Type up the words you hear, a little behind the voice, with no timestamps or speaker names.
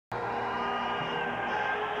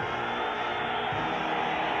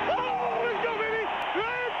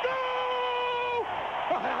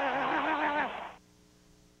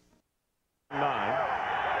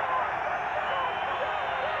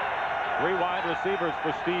wide receivers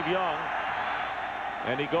for Steve Young.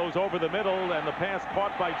 And he goes over the middle, and the pass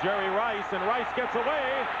caught by Jerry Rice, and Rice gets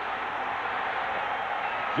away.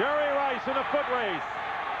 Jerry Rice in a foot race.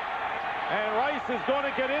 And Rice is going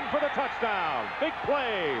to get in for the touchdown. Big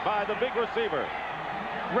play by the big receiver.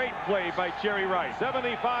 Great play by Jerry Rice.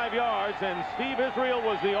 75 yards, and Steve Israel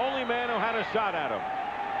was the only man who had a shot at him.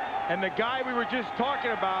 And the guy we were just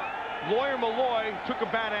talking about, Lawyer Malloy, took a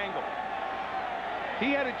bad angle.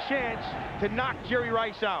 He had a chance to knock Jerry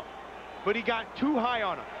Rice out, but he got too high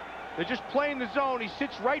on him. They're just playing the zone. He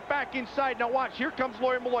sits right back inside. Now watch, here comes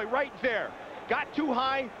Lawyer Malloy right there. Got too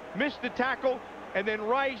high, missed the tackle, and then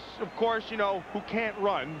Rice, of course, you know, who can't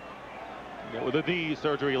run. Yeah, with a knee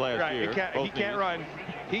surgery last year. He can't run.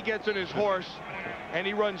 He gets on his horse, and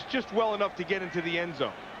he runs just well enough to get into the end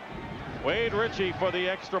zone. Wade Ritchie for the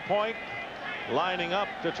extra point, lining up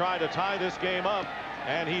to try to tie this game up,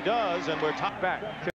 and he does, and we're back.